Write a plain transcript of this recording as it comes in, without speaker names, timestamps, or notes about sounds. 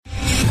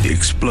The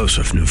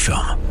explosive new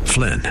film,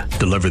 Flynn,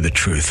 deliver the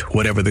truth,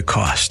 whatever the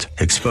cost,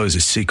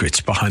 exposes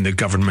secrets behind the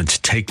government's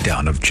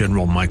takedown of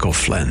General Michael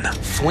Flynn.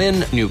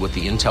 Flynn knew what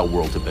the intel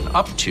world had been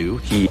up to.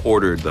 He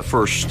ordered the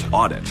first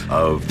audit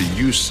of the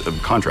use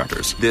of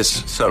contractors.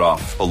 This set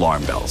off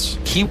alarm bells.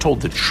 He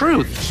told the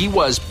truth. He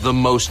was the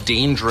most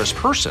dangerous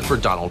person for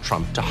Donald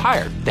Trump to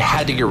hire. They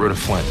had to get rid of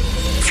Flynn.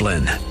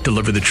 Flynn,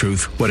 deliver the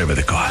truth, whatever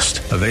the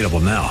cost. Available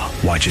now.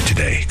 Watch it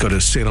today. Go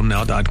to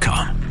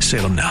salemnow.com.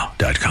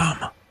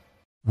 salemnow.com.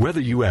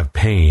 Whether you have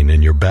pain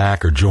in your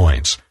back or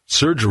joints,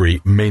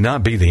 surgery may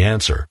not be the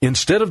answer.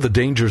 Instead of the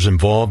dangers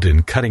involved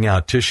in cutting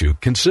out tissue,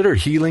 consider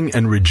healing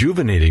and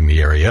rejuvenating the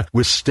area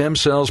with stem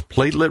cells,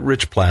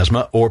 platelet-rich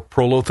plasma, or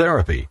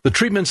prolotherapy. The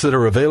treatments that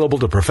are available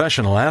to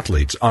professional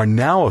athletes are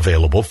now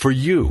available for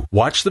you.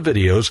 Watch the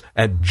videos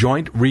at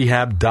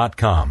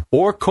jointrehab.com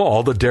or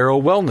call the Darrow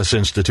Wellness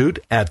Institute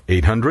at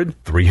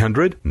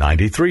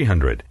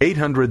 800-300-9300.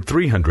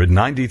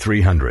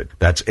 800-300-9300.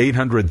 That's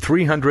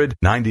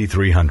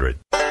 800-300-9300.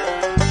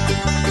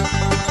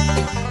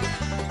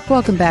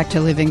 Welcome back to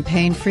Living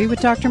Pain-Free with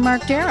Dr.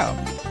 Mark Darrow.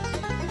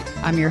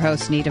 I'm your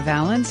host, Nita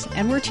Valens,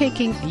 and we're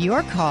taking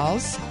your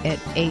calls at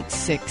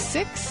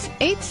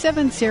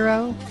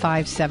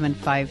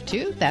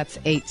 866-870-5752. That's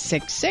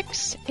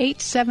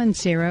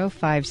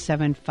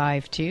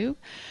 866-870-5752.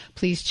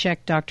 Please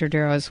check Dr.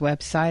 Darrow's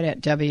website at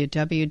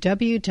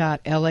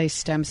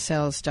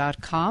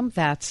www.lastemcells.com.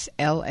 That's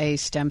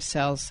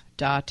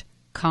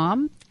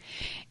lastemcells.com.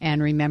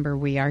 And remember,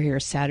 we are here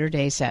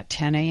Saturdays at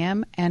 10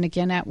 a.m. and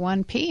again at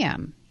 1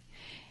 p.m.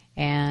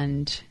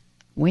 And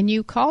when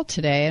you call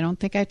today, I don't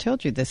think I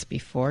told you this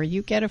before,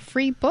 you get a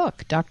free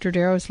book, Dr.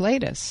 Darrow's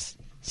latest,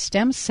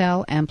 Stem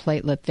Cell and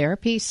Platelet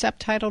Therapy,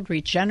 subtitled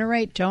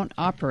Regenerate, Don't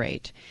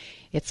Operate.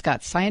 It's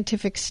got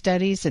scientific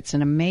studies. It's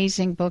an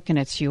amazing book, and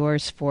it's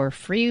yours for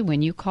free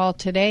when you call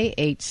today,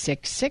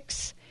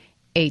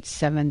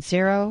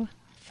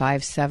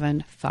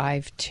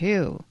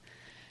 866-870-5752.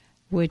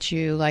 Would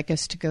you like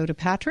us to go to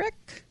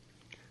Patrick?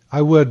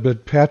 I would,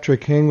 but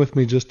Patrick, hang with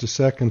me just a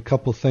second.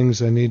 Couple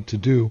things I need to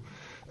do.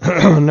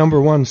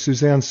 Number one,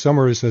 Suzanne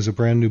Summers has a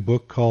brand new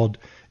book called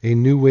A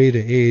New Way to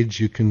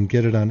Age. You can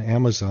get it on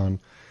Amazon.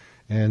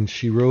 And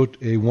she wrote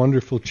a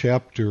wonderful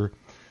chapter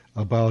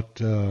about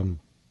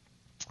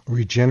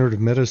regenerative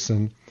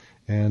medicine.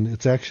 And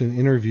it's actually an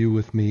interview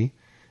with me.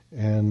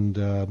 And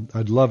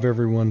I'd love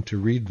everyone to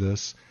read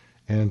this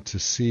and to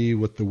see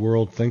what the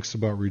world thinks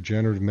about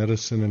regenerative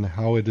medicine and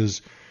how it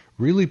is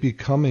really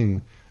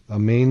becoming a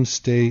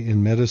mainstay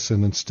in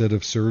medicine instead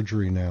of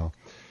surgery now.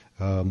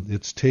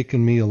 It's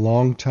taken me a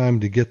long time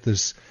to get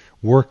this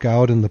work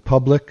out in the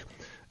public.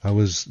 I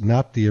was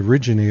not the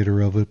originator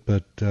of it,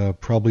 but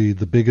probably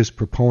the biggest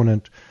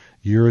proponent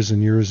years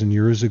and years and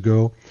years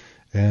ago.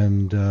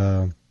 And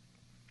I'm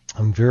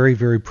very,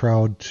 very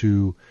proud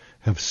to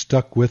have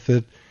stuck with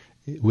it,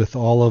 with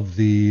all of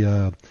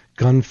the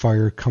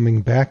gunfire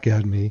coming back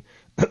at me,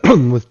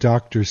 with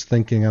doctors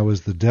thinking I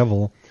was the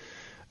devil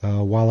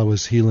while I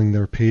was healing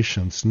their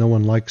patients.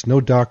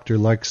 No doctor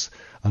likes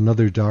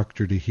another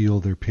doctor to heal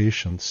their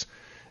patients,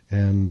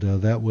 and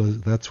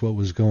that's what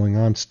was going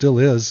on. Still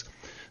is.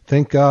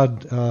 Thank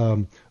God,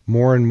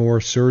 more and more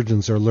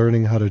surgeons are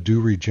learning how to do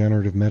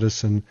regenerative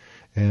medicine,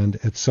 and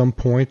at some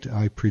point,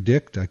 I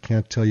predict, I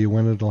can't tell you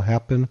when it'll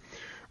happen,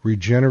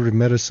 regenerative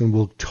medicine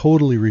will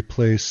totally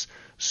replace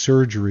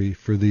surgery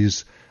for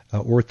these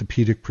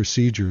orthopedic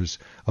procedures.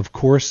 Of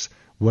course,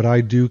 what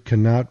I do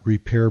cannot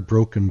repair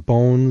broken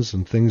bones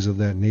and things of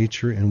that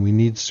nature, and we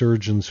need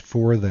surgeons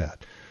for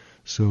that.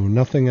 So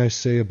nothing I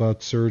say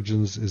about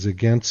surgeons is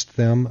against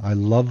them. I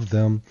love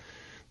them.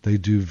 They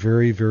do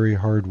very, very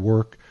hard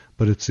work,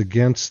 but it's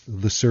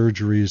against the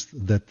surgeries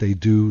that they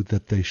do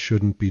that they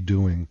shouldn't be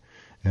doing.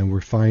 And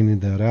we're finding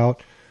that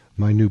out.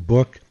 My new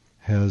book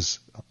has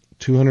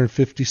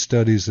 250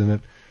 studies in it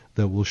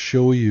that will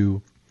show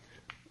you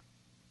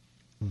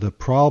the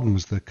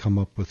problems that come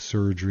up with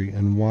surgery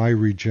and why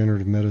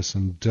regenerative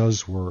medicine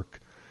does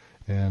work.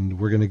 And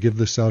we're going to give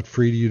this out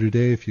free to you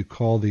today. If you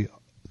call the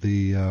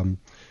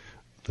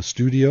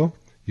studio,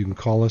 you can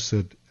call us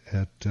at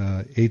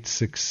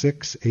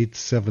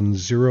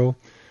 866-870-5752,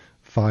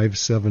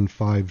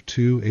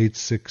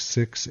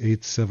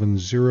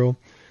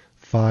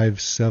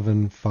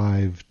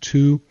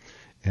 866-870-5752,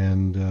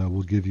 and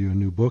we'll give you a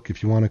new book.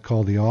 If you want to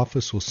call the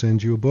office, we'll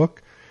send you a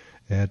book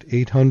at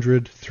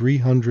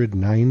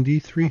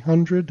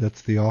 800-300-9300.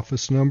 That's the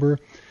office number,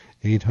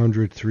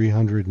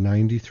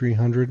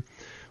 800-300-9300.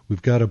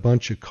 We've got a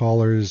bunch of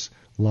callers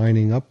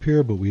lining up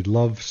here, but we'd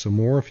love some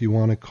more if you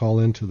want to call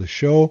into the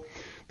show.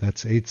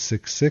 That's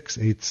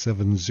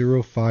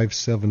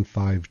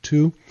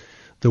 866-870-5752.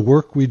 The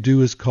work we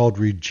do is called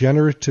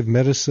regenerative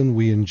medicine.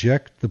 We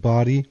inject the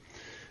body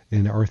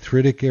in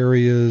arthritic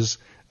areas,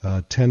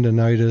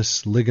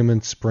 tendonitis,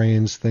 ligament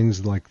sprains,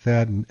 things like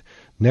that,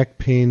 neck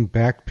pain,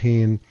 back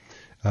pain,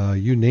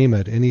 you name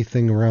it,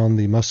 anything around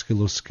the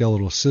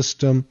musculoskeletal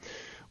system.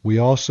 We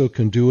also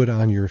can do it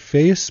on your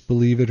face,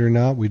 believe it or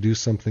not. We do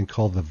something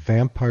called the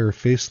vampire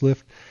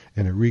facelift,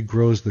 and it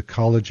regrows the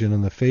collagen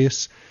in the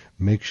face,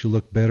 makes you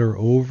look better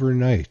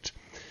overnight.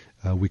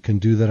 We can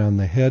do that on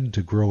the head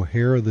to grow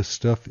hair. This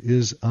stuff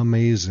is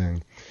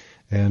amazing.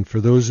 And for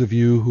those of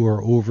you who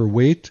are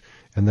overweight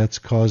and that's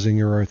causing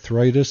your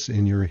arthritis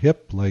in your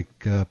hip,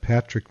 like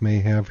Patrick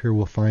may have here,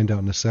 we'll find out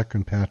in a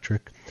second,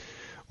 Patrick,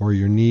 or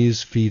your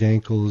knees, feet,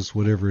 ankles,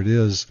 whatever it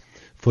is,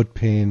 foot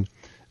pain,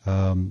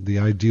 the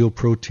Ideal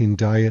Protein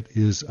diet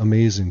is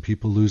amazing.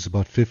 People lose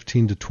about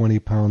 15 to 20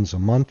 pounds a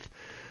month.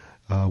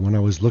 When I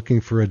was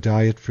looking for a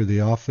diet for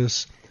the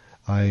office,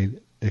 I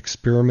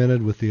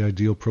experimented with the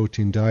Ideal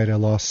Protein diet. I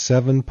lost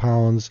 7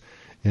 pounds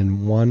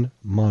in 1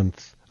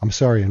 month.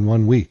 In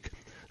 1 week.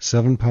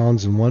 7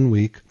 pounds in 1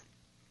 week.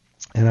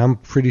 And I'm a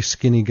pretty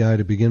skinny guy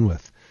to begin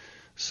with.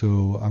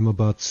 So I'm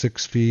about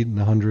 6 feet and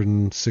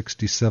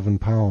 167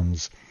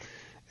 pounds.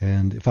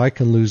 And if I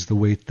can lose the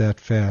weight that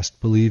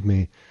fast, believe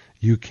me,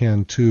 you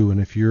can too. And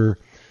if you're,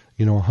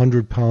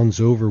 100 pounds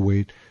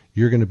overweight,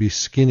 you're going to be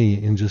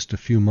skinny in just a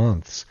few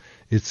months.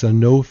 It's a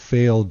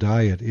no-fail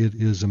diet. It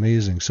is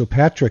amazing. So,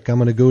 Patrick, I'm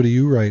going to go to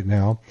you right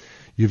now.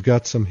 You've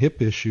got some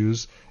hip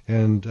issues.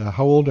 And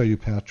how old are you,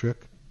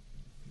 Patrick?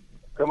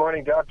 Good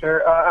morning,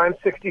 Doctor. I'm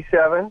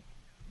 67.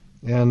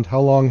 And how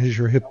long has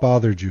your hip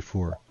bothered you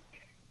for?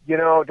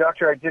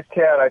 Doctor,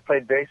 I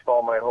played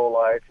baseball my whole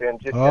life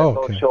and just had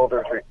both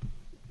shoulders.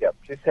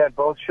 Just had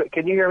both.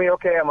 Can you hear me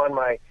okay? I'm on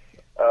my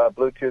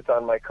Bluetooth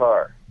on my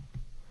car.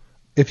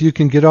 If you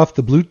can get off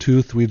the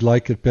Bluetooth, we'd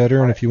like it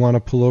better, and if you want to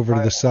pull over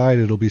to the side,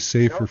 it'll be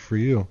safer for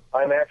you.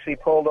 I'm actually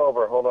pulled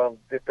over. Hold on.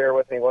 Bear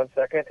with me 1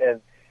 second,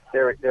 and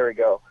there we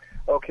go.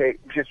 Okay,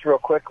 just real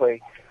quickly.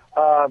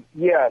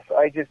 Yes,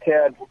 I just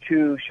had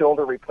 2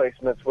 shoulder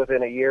replacements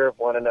within a year of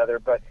one another,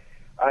 but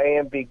I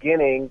am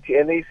beginning to,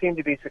 and they seem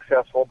to be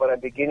successful, but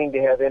I'm beginning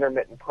to have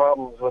intermittent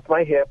problems with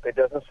my hip. It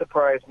doesn't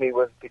surprise me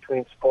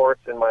between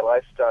sports and my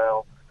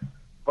lifestyle.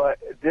 But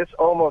this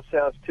almost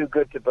sounds too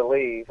good to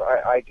believe.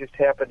 I just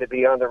happened to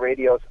be on the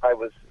radio.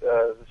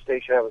 The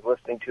station I was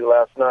listening to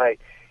last night,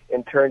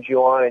 and turned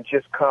you on and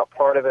just caught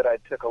part of it. I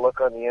took a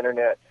look on the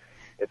internet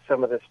at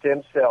some of the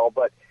stem cell.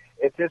 But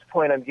at this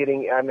point, I'm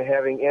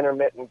having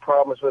intermittent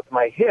problems with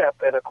my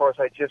hip, and of course,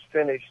 I just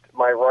finished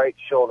my right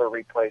shoulder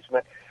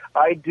replacement.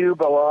 I do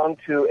belong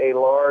to a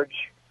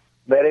large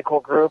medical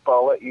group.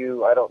 I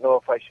don't know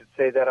if I should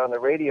say that on the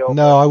radio.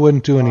 No, I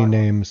wouldn't do any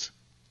names.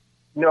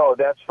 No,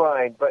 that's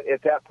fine. But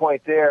at that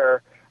point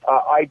there,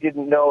 I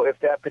didn't know if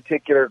that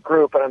particular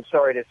group, and I'm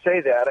sorry to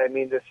say that,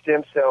 the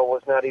stem cell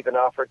was not even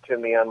offered to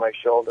me on my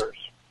shoulders.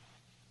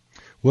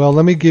 Well,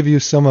 let me give you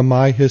some of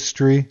my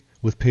history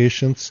with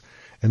patients,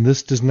 and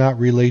this does not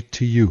relate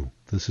to you.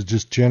 This is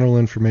just general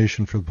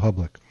information for the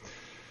public.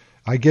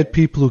 I get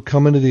people who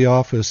come into the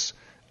office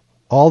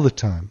all the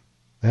time,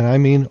 and I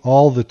mean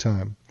all the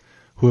time,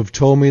 who have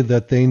told me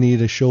that they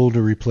need a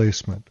shoulder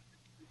replacement.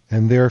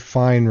 And they're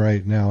fine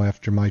right now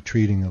after my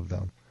treating of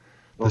them.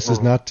 This is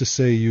not to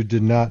say you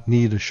did not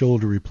need a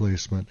shoulder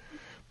replacement,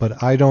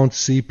 but I don't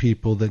see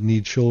people that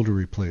need shoulder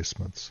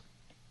replacements.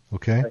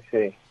 Okay? I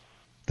see.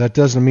 That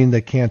doesn't mean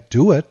they can't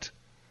do it,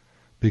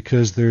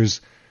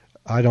 because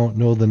I don't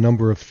know the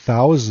number of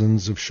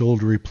thousands of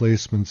shoulder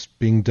replacements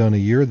being done a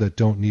year that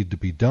don't need to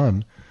be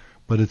done,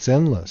 but it's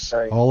endless.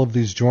 Right. All of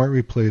these joint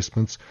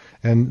replacements,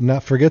 and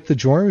not forget the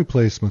joint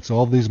replacements,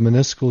 all these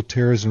meniscal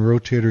tears and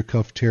rotator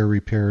cuff tear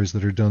repairs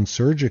that are done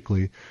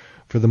surgically,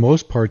 for the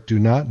most part, do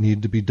not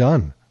need to be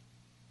done.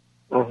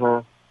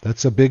 Mm-hmm.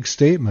 That's a big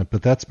statement,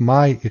 but that's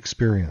my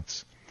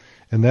experience.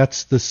 And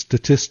that's the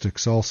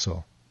statistics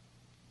also.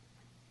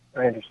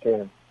 I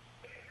understand.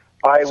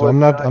 I'm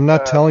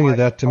not telling you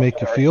that to make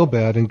you feel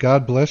bad, and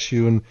God bless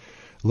you, and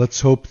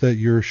let's hope that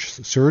your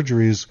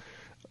surgeries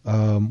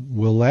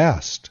will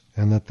last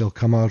and that they'll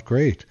come out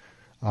great.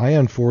 I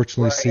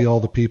unfortunately see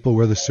all the people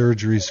where the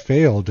surgeries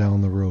fail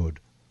down the road.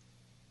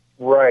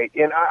 Right,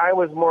 and I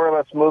was more or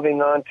less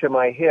moving on to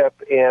my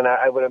hip, and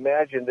I would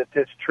imagine that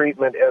this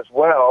treatment as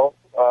well,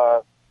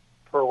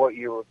 for what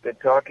you've been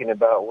talking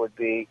about, would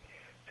be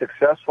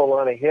successful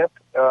on a hip.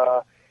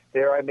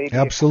 There I may be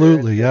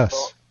absolutely,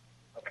 yes.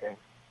 Okay.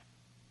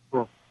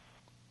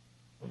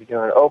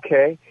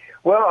 Okay.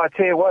 Well, I'll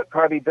tell you what,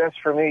 probably best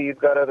for me, you've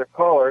got other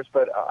callers,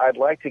 but I'd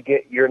like to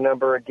get your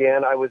number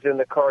again. I was in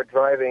the car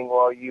driving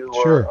while you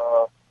were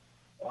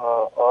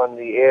on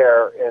the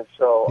air, and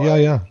so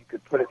if you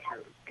could put it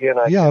through again.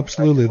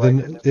 Absolutely.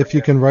 Then if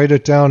you can write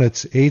it down,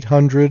 it's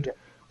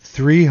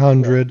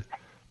 800-300-9300,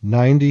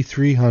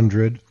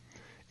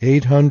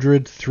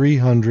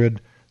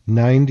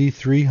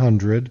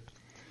 800-300-9300,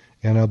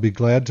 and I'll be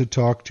glad to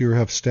talk to you or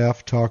have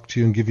staff talk to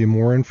you and give you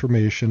more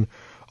information.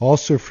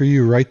 Also for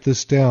you, write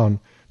this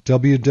down,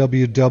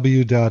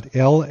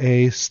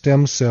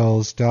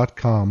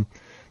 www.lastemcells.com.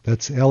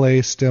 That's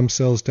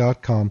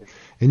lastemcells.com.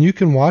 And you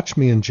can watch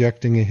me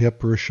injecting a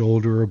hip or a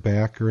shoulder or a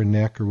back or a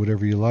neck or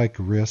whatever you like,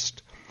 a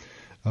wrist.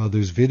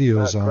 There's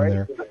videos on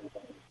there.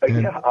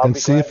 And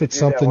see if it's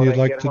something you'd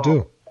like to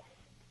do.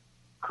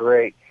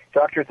 Great.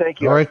 Doctor,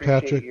 thank you. All right,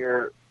 Patrick.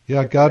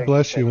 God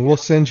bless you. And we'll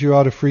send you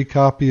out a free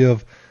copy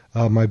of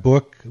my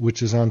book,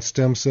 which is on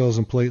stem cells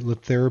and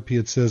platelet therapy.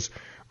 It says,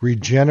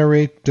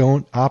 Regenerate,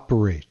 Don't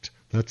Operate.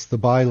 That's the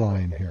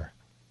byline here.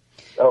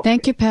 Okay.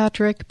 Thank you,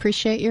 Patrick.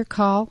 Appreciate your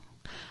call.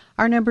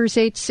 Our number is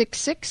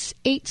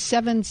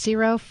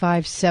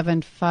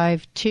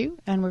 866-870-5752,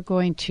 and we're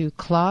going to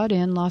Claude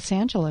in Los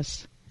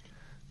Angeles.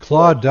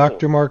 Claude,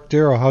 Dr. Mark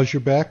Darrow, how's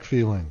your back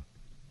feeling?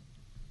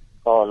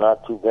 Oh,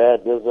 not too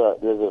bad. There's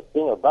a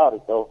thing about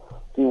it though.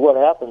 See, what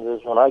happens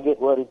is when I get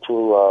ready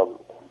to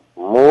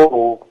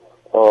move,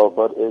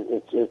 but it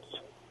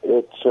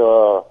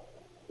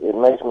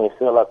makes me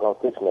feel like I'm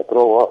fixing to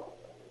throw up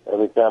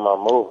every time I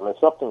move, and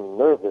it's something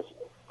nervous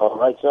on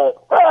the right side.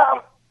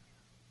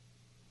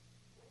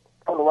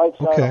 On the right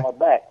side of my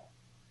back.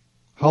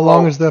 How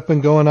long has that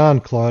been going on,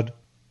 Claude?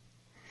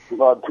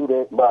 About a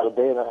day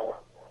and a half.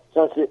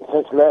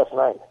 Since last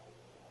night.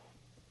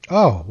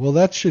 Oh, well,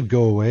 that should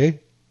go away.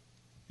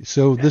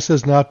 So this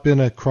has not been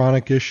a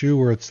chronic issue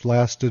where it's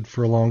lasted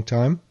for a long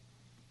time?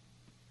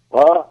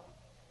 I'm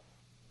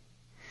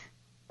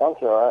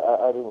sorry,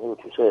 I didn't hear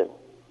what you said.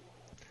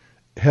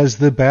 Has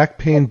the back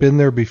pain been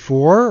there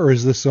before, or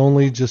is this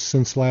only just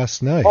since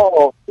last night?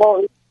 Oh,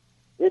 well,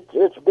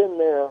 it's been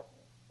there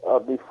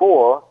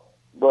before,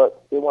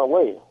 but it went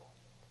away.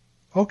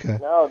 Okay.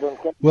 Now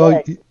it came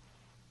back,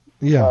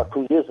 yeah.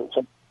 2 years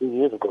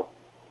ago.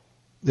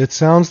 It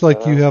sounds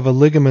like you have a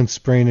ligament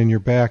sprain in your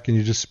back and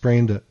you just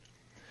sprained it,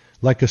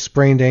 like a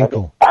sprained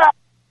ankle.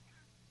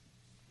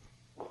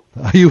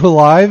 Are you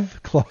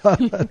alive,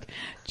 Claude?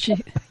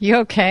 You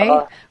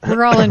okay?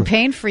 We're all in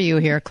pain for you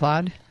here,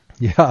 Claude.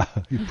 Yeah,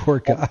 you poor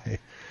guy.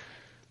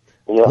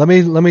 Yeah.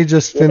 Let me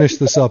just finish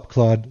this up,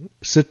 Claude.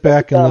 Sit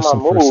back and listen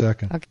for a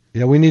second. Okay.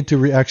 Yeah, we need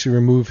to actually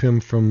remove him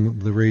from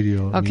the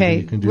radio.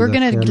 Okay, we're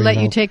going to let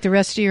you take the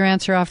rest of your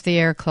answer off the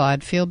air,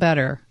 Claude. Feel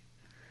better.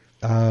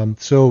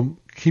 So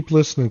keep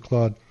listening,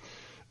 Claude.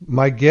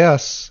 My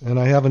guess, and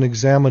I haven't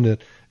examined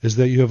it, is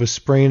that you have a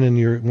sprain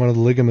in one of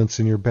the ligaments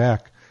in your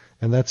back,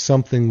 and that's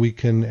something we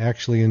can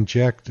actually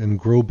inject and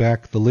grow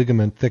back the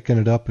ligament, thicken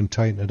it up and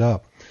tighten it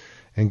up,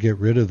 and get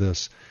rid of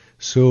this.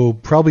 So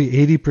probably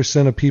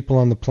 80% of people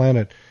on the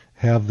planet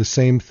have the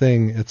same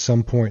thing at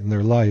some point in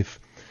their life.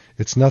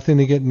 It's nothing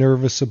to get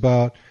nervous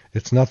about.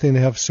 It's nothing to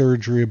have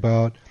surgery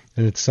about,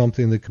 and it's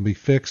something that can be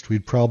fixed.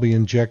 We'd probably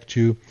inject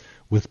you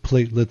with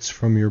platelets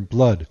from your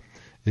blood.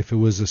 If it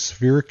was a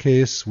severe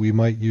case, we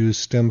might use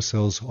stem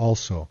cells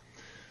also.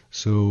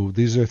 So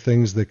these are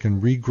things that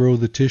can regrow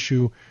the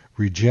tissue,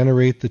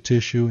 regenerate the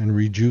tissue, and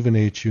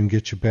rejuvenate you and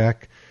get you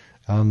back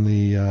on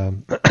the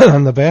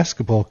on the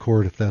basketball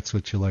court if that's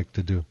what you like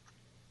to do.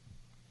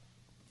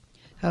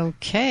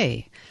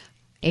 Okay.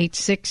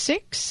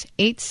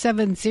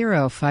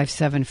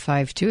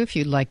 866-870-5752 if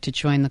you'd like to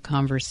join the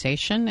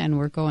conversation. And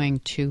we're going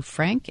to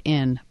Frank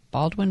in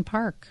Baldwin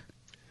Park.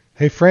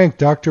 Hey, Frank,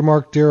 Dr.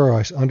 Mark Darrow,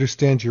 I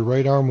understand your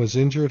right arm was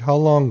injured. How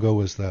long ago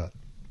was that?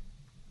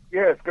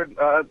 Yes, good.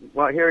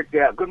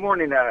 Good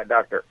morning,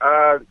 Doctor.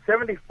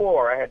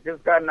 74. I had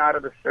just gotten out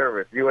of the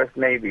service, U.S.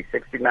 Navy,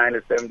 69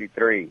 to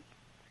 73.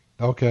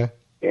 Okay.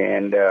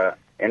 And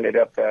ended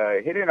up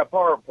hitting a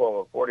power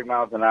pole at 40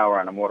 miles an hour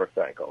on a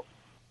motorcycle.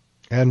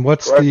 And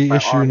what's the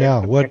issue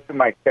now? Into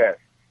my chest.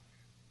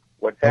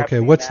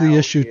 What's the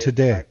issue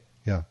today?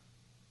 Yeah.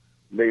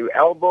 The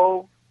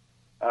elbow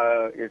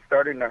is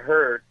starting to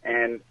hurt,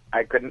 and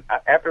I couldn't.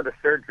 After the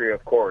surgery,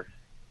 of course,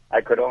 I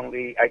couldn't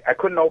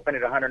open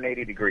it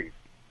 180 degrees.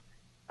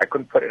 I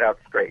couldn't put it out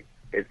straight.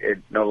 It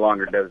no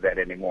longer does that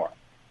anymore.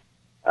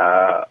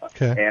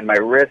 And my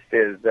wrist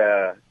has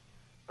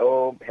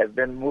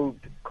been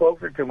moved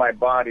closer to my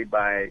body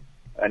by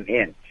an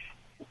inch,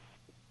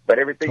 but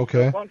everything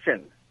still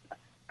functions.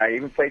 I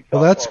even played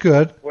softball that's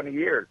good. for 20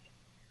 years.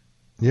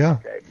 Yeah.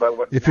 Okay,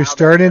 but if you're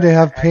starting to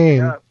have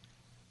pain,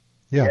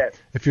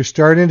 if you're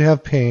starting to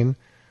have pain,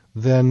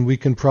 then we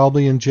can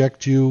probably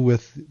inject you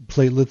with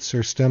platelets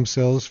or stem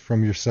cells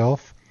from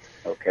yourself,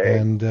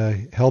 and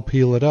help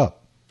heal it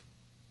up.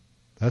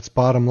 That's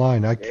bottom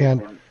line. I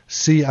can't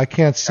see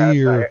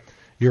your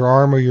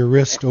arm or your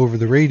wrist over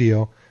the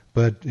radio,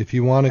 but if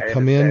you want to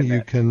come in,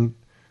 you can.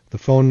 The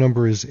phone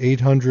number is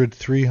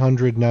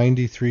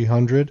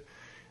 800-300-9300.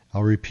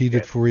 I'll repeat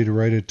it for you to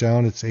write it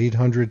down. It's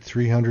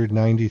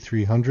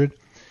 800-300-9300,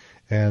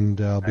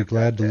 and I'll be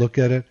glad to look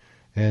at it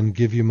and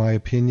give you my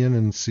opinion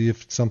and see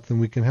if it's something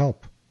we can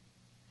help.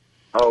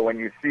 Oh, when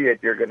you see it,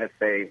 you're going to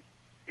say,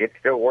 it's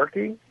still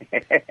working?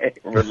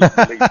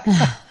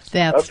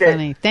 That's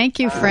funny. Thank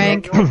you,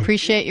 Frank.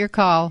 Appreciate your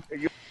call.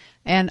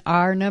 And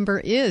our number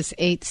is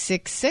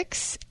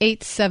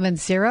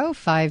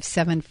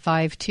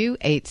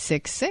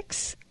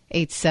 866-870-5752,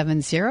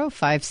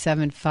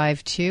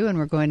 866-870-5752, and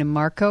we're going to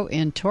Marco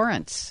in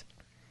Torrance.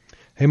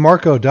 Hey,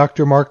 Marco,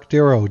 Dr. Mark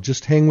Darrow,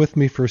 just hang with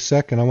me for a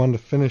second. I wanted to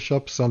finish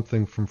up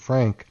something from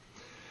Frank.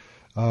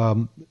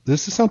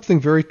 This is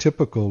something very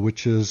typical,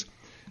 which is,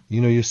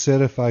 you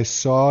said if I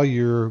saw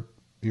your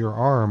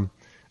arm,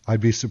 I'd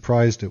be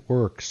surprised it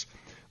works.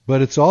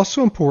 But it's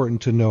also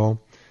important to know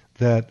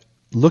that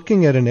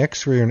looking at an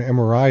X-ray or an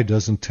MRI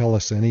doesn't tell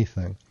us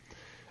anything.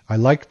 I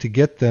like to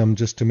get them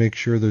just to make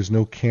sure there's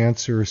no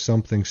cancer or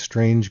something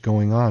strange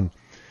going on.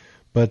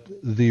 But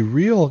the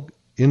real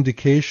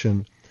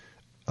indication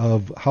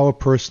of how a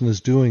person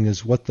is doing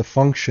is what the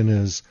function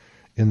is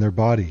in their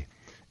body.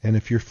 And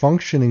if you're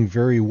functioning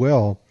very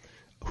well,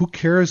 who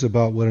cares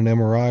about what an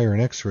MRI or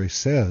an X-ray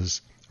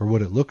says or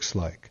what it looks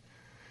like?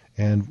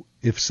 And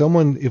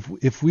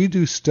if we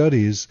do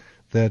studies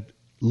that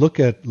look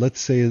at, let's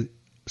say,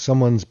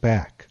 someone's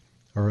back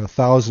or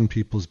 1,000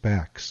 people's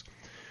backs,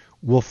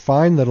 we'll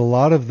find that a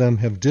lot of them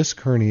have disc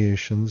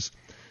herniations,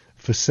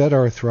 facet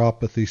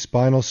arthropathy,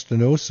 spinal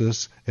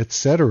stenosis,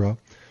 etc.,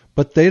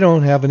 but they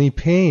don't have any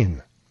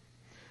pain.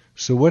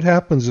 So what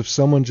happens if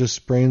someone just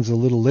sprains a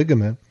little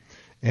ligament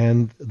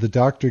and the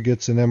doctor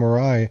gets an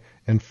MRI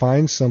and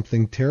finds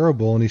something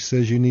terrible and he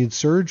says you need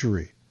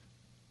surgery?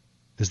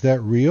 Is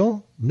that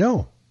real?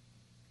 No.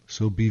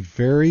 So be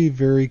very,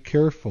 very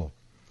careful.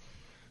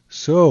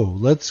 So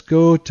let's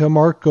go to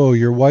Marco.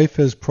 Your wife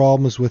has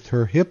problems with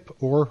her hip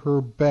or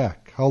her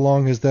back. How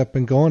long has that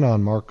been going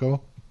on,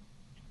 Marco?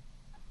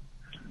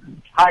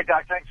 Hi,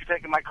 Doc. Thanks for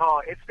taking my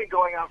call. It's been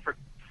going on for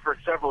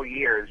several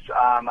years.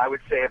 I would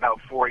say about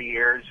 4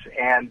 years,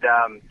 and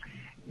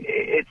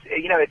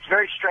it's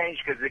very strange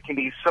because it can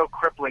be so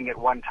crippling at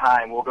one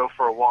time. We'll go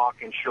for a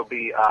walk and she'll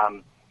be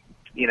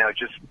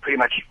just pretty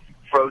much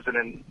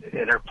frozen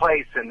in her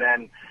place, and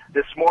then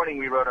this morning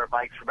we rode our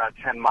bikes for about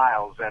 10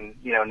 miles and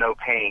no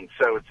pain.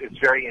 So it's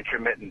very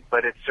intermittent,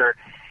 but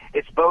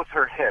it's both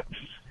her hips,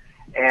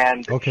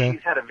 and okay.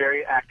 She's had a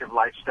very active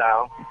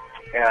lifestyle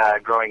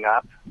growing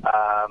up,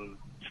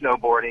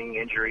 snowboarding,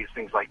 injuries,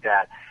 things like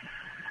that.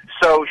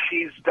 So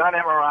she's done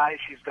MRI.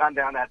 She's gone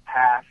down that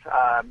path.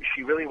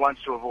 She really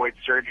wants to avoid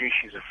surgery.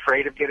 She's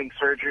afraid of getting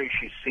surgery.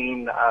 She's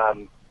seen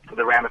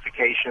the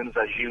ramifications,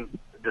 as you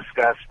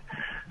discussed.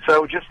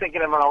 So just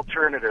thinking of an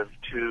alternative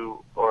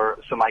or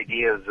some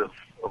ideas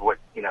of what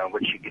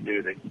she could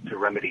do to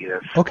remedy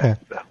this. Okay.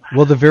 So,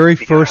 well, the very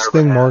first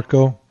thing,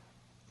 Marco,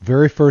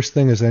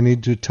 is I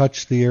need to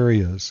touch the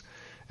areas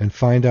and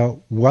find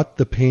out what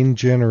the pain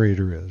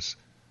generator is.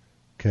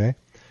 Okay?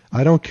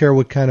 I don't care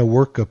what kind of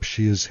workup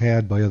she has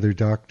had by other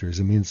doctors.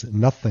 It means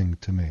nothing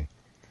to me.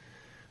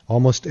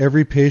 Almost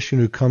every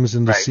patient who comes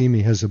in to see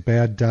me has a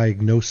bad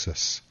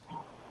diagnosis.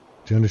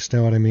 Do you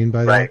understand what I mean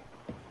by that?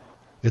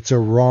 It's a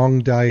wrong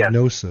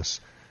diagnosis.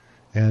 Yes.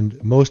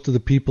 And most of the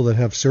people that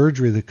have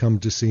surgery that come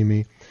to see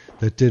me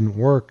that didn't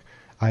work,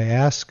 I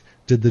ask,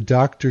 did the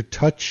doctor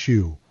touch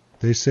you?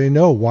 They say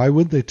no. Why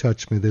would they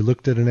touch me? They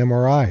looked at an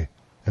MRI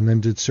and then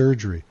did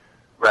surgery.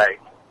 Right.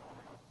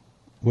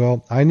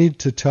 Well, I need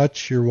to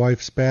touch your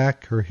wife's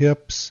back, her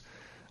hips,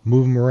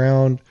 move them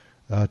around,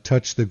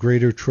 touch the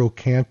greater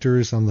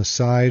trochanters on the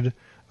side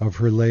of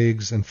her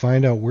legs, and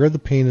find out where the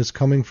pain is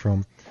coming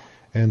from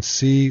and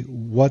see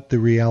what the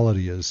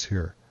reality is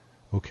here.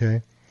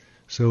 Okay?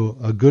 So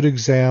a good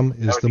exam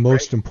is the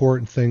most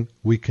important thing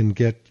we can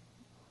get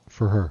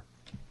for her.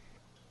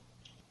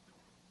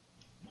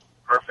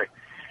 Perfect.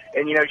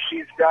 And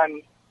she's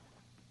done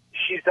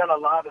a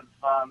lot of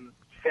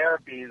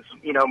therapies,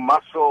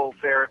 muscle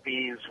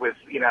therapies with,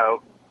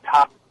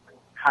 top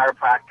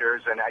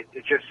chiropractors, and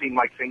it just seemed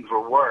like things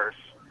were worse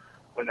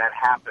when that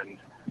happened.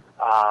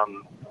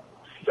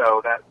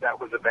 So that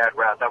was a bad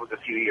route. That was a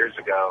few years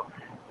ago.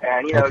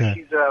 And,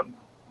 she's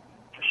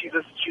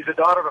a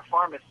daughter of a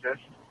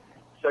pharmacist,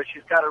 so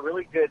she's got a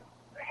really good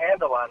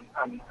handle on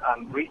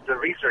the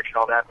research and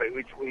all that, but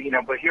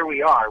here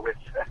we are with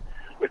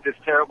this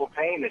terrible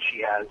pain that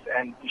she has,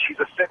 and she's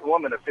a fit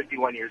woman of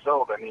 51 years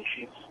old. I mean,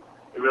 she's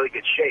in really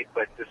good shape,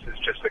 but this is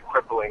just a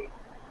crippling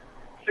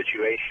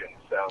situation.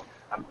 So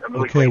I'm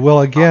really okay.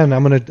 Well, again,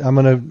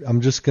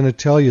 I'm just gonna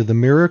tell you the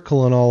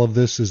miracle in all of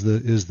this is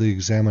the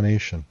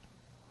examination.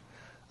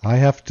 I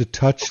have to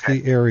touch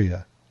the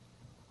area.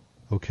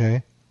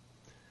 Okay,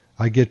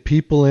 I get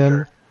people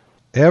in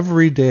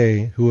every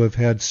day who have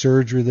had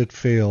surgery that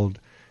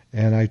failed,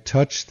 and I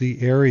touch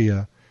the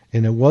area,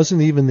 and it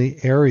wasn't even the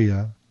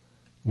area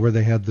where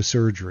they had the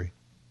surgery.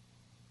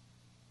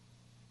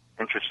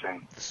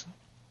 Interesting.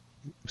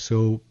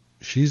 So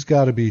she's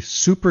got to be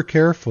super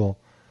careful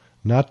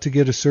not to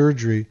get a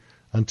surgery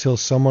until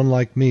someone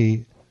like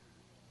me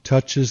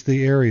touches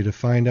the area to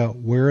find out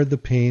where the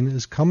pain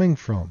is coming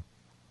from.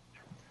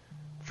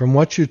 From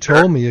what you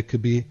told me, it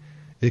could be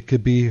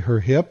her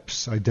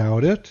hips. I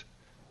doubt it.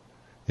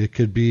 It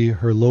could be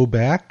her low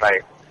back.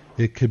 Right.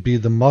 It could be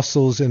the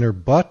muscles in her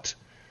butt,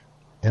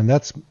 and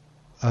that's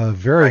a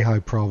very high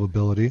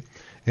probability.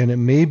 And it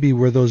may be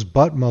where those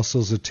butt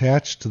muscles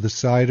attach to the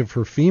side of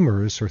her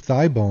femurs, her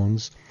thigh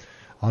bones,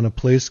 on a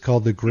place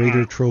called the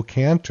greater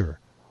trochanter.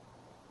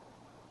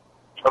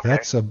 Okay.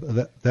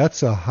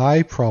 That's a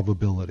high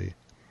probability,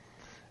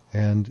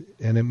 and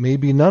it may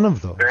be none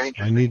of those.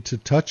 I need to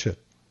touch it.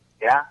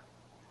 Yeah.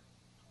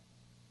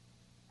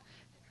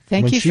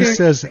 Thank you.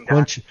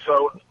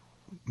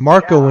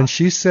 Marco, when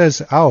she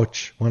says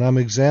 "ouch" when I'm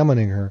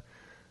examining her,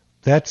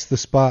 that's the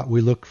spot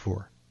we look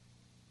for.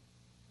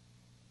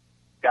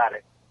 Got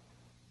it.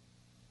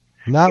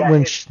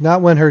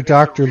 Not when her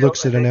doctor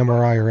looks at an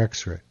MRI or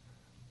X-ray.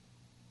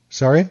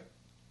 Sorry?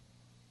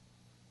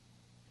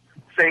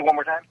 Say it one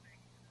more time.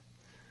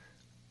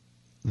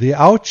 The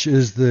ouch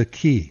is the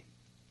key.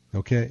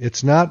 Okay?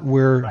 It's not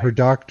where her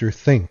doctor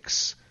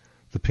thinks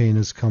the pain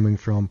is coming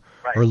from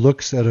or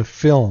looks at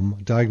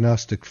a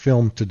diagnostic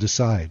film to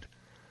decide.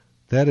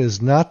 That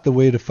is not the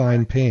way to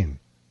find pain.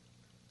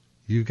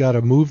 You've got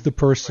to move the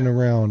person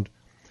around.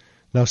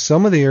 Now,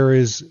 some of the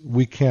areas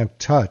we can't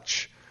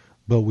touch,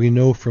 but we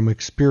know from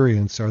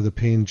experience are the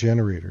pain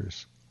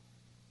generators.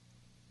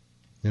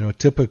 You know, a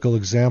typical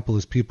example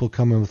is people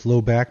come in with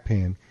low back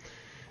pain,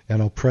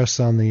 and I'll press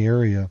on the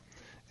area,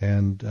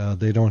 and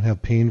they don't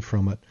have pain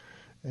from it.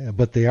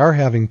 But they are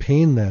having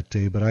pain that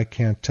day, but I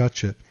can't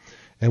touch it.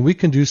 And we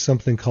can do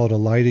something called a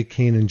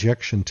lidocaine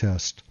injection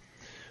test,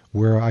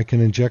 where I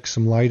can inject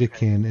some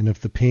lidocaine, and if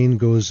the pain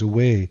goes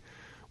away,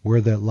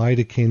 where that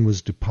lidocaine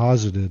was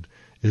deposited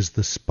is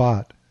the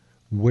spot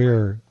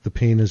where the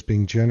pain is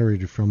being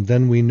generated from.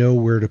 Then we know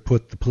where to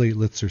put the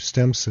platelets or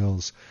stem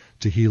cells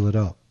to heal it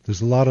up.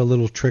 There's a lot of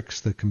little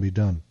tricks that can be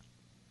done.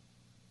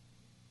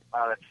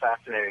 Wow, that's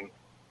fascinating.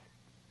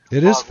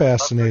 It is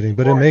fascinating,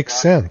 but it makes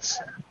sense.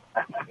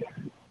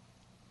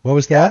 What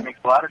was that? It makes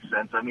a lot of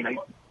sense. I mean,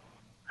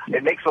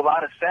 it makes a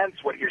lot of sense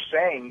what you're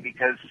saying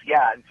because,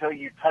 until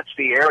you touch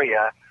the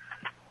area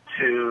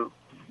to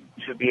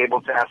be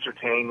able to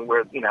ascertain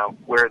where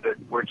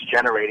it's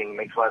generating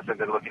makes a lot of sense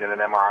than looking at an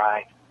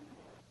MRI.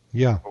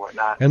 Yeah. Or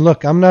whatnot. And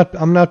look, I'm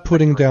not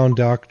putting down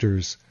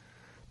doctors,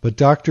 but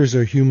doctors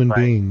are human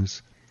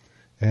beings,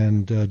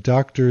 and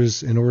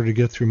doctors, in order to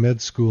get through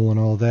med school and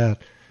all that,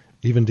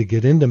 even to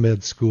get into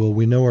med school,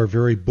 we know are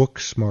very book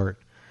smart.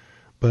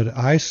 But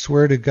I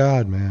swear to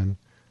God, man,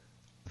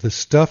 the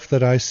stuff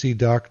that I see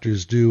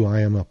doctors do, I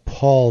am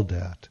appalled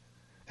at,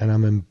 and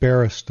I'm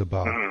embarrassed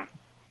about. Mm-hmm.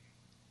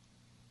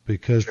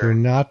 Because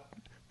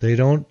they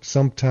don't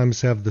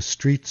sometimes have the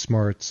street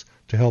smarts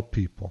to help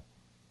people.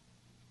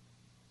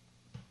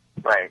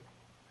 Right.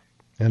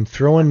 And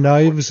throwing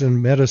knives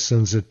and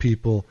medicines at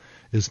people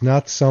is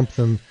not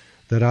something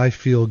that I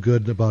feel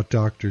good about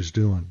doctors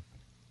doing.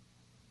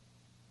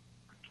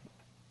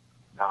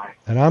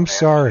 And I'm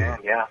sorry,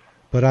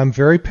 but I'm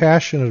very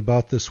passionate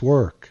about this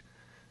work.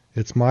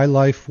 It's my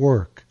life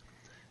work,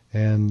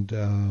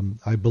 and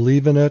I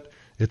believe in it.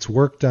 It's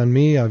worked on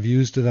me. I've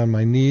used it on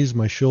my knees,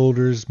 my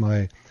shoulders,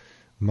 my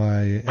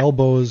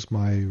elbows,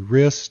 my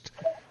wrist.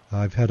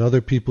 I've had other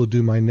people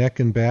do my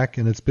neck and back,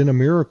 and it's been a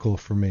miracle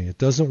for me. It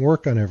doesn't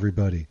work on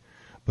everybody,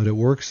 but it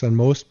works on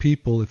most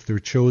people if they're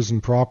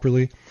chosen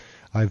properly.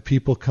 I have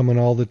people coming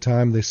all the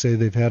time. They say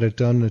they've had it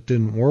done and it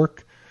didn't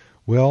work.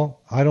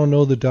 Well, I don't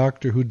know the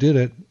doctor who did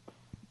it.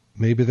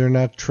 Maybe they're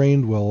not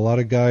trained well. A lot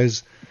of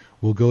guys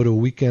will go to a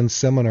weekend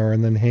seminar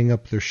and then hang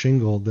up their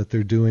shingle that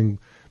they're doing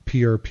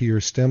PRP or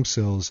stem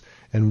cells,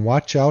 and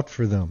watch out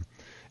for them.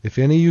 If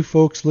any of you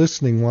folks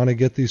listening want to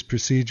get these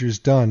procedures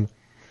done,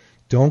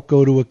 don't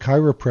go to a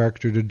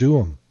chiropractor to do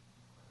them.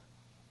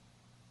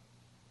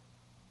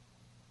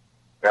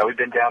 Yeah, we've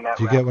been down that route.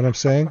 Do you get what I'm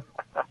saying?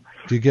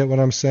 Do you get what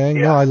I'm saying?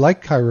 Yeah. No, I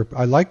like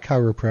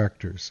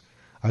chiropractors.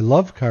 I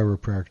love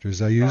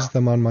chiropractors. I use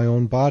them on my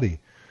own body.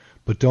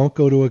 But don't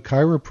go to a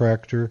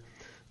chiropractor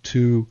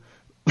to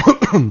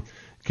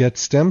get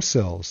stem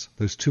cells.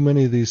 There's too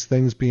many of these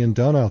things being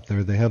done out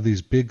there. They have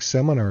these big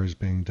seminars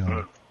being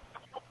done.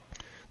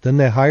 Then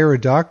they hire a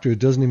doctor who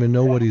doesn't even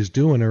know what he's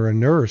doing, or a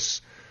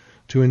nurse,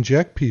 to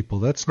inject people.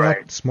 That's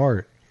not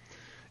smart.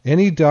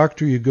 Any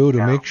doctor you go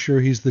to, make sure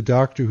he's the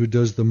doctor who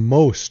does the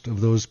most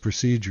of those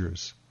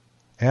procedures.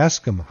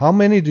 Ask him, how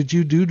many did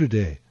you do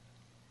today?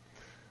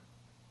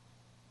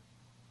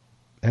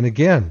 And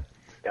again,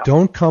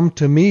 don't come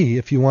to me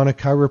if you want a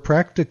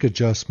chiropractic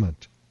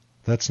adjustment.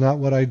 That's not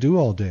what I do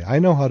all day. I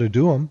know how to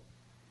do them.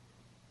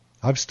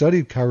 I've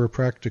studied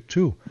chiropractic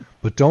too.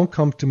 But don't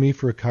come to me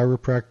for a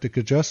chiropractic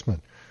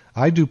adjustment.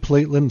 I do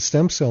platelet and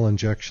stem cell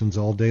injections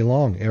all day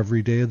long,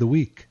 every day of the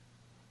week.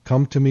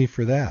 Come to me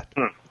for that.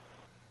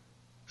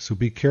 So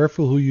be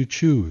careful who you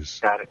choose.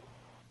 Got it.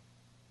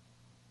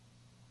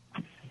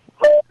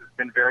 It's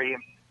been very,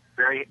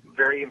 very,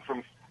 very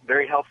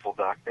helpful,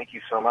 Doc. Thank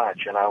you so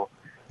much. And I'll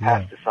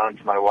pass this on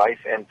to my wife.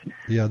 And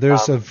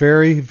there's a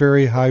very,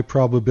 very high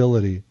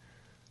probability,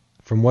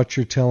 from what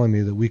you're telling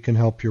me, that we can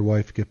help your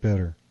wife get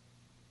better.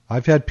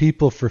 I've had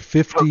people for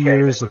 50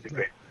 years.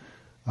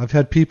 I've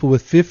had people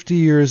with 50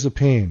 years of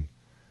pain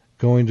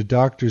going to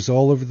doctors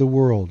all over the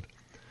world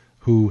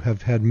who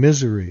have had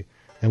misery,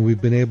 and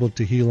we've been able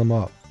to heal them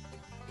up.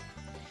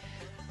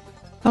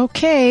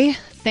 Okay.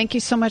 Thank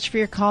you so much for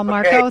your call,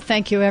 Marco.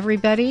 Thank you,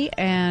 everybody.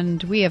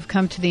 And we have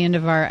come to the end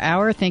of our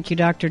hour. Thank you,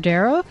 Dr.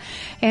 Darrow.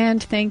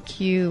 And thank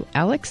you,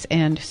 Alex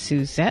and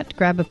Suzette.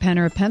 Grab a pen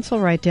or a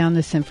pencil. Write down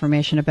this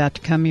information about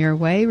to come your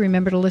way.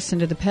 Remember to listen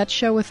to The Pet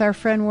Show with our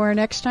friend Warren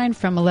Eckstein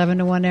from 11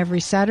 to 1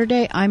 every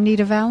Saturday. I'm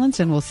Nita Valens,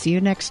 and we'll see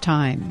you next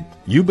time.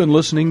 You've been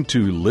listening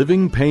to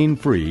Living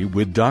Pain-Free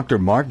with Dr.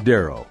 Mark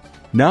Darrow.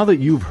 Now that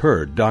you've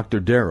heard Dr.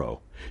 Darrow,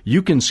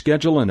 you can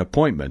schedule an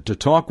appointment to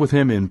talk with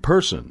him in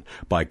person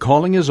by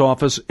calling his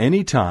office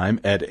anytime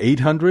at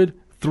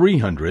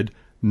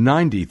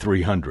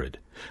 800-300-9300.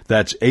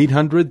 That's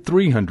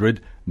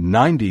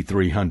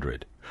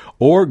 800-300-9300.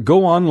 Or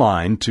go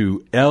online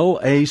to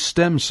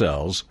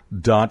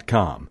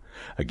lastemcells.com.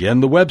 Again,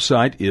 the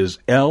website is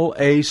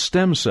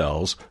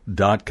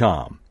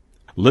lastemcells.com.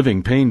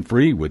 Living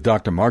Pain-Free with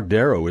Dr. Mark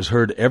Darrow is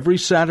heard every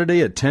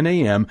Saturday at 10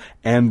 a.m.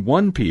 and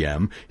 1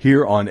 p.m.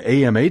 here on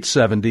AM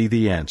 870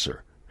 The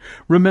Answer.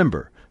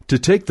 Remember, to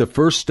take the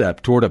first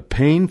step toward a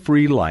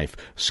pain-free life,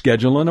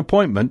 schedule an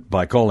appointment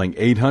by calling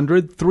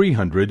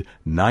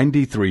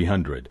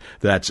 800-300-9300.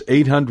 That's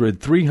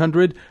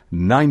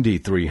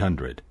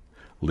 800-300-9300.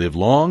 Live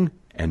long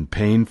and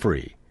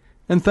pain-free.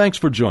 And thanks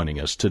for joining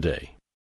us today.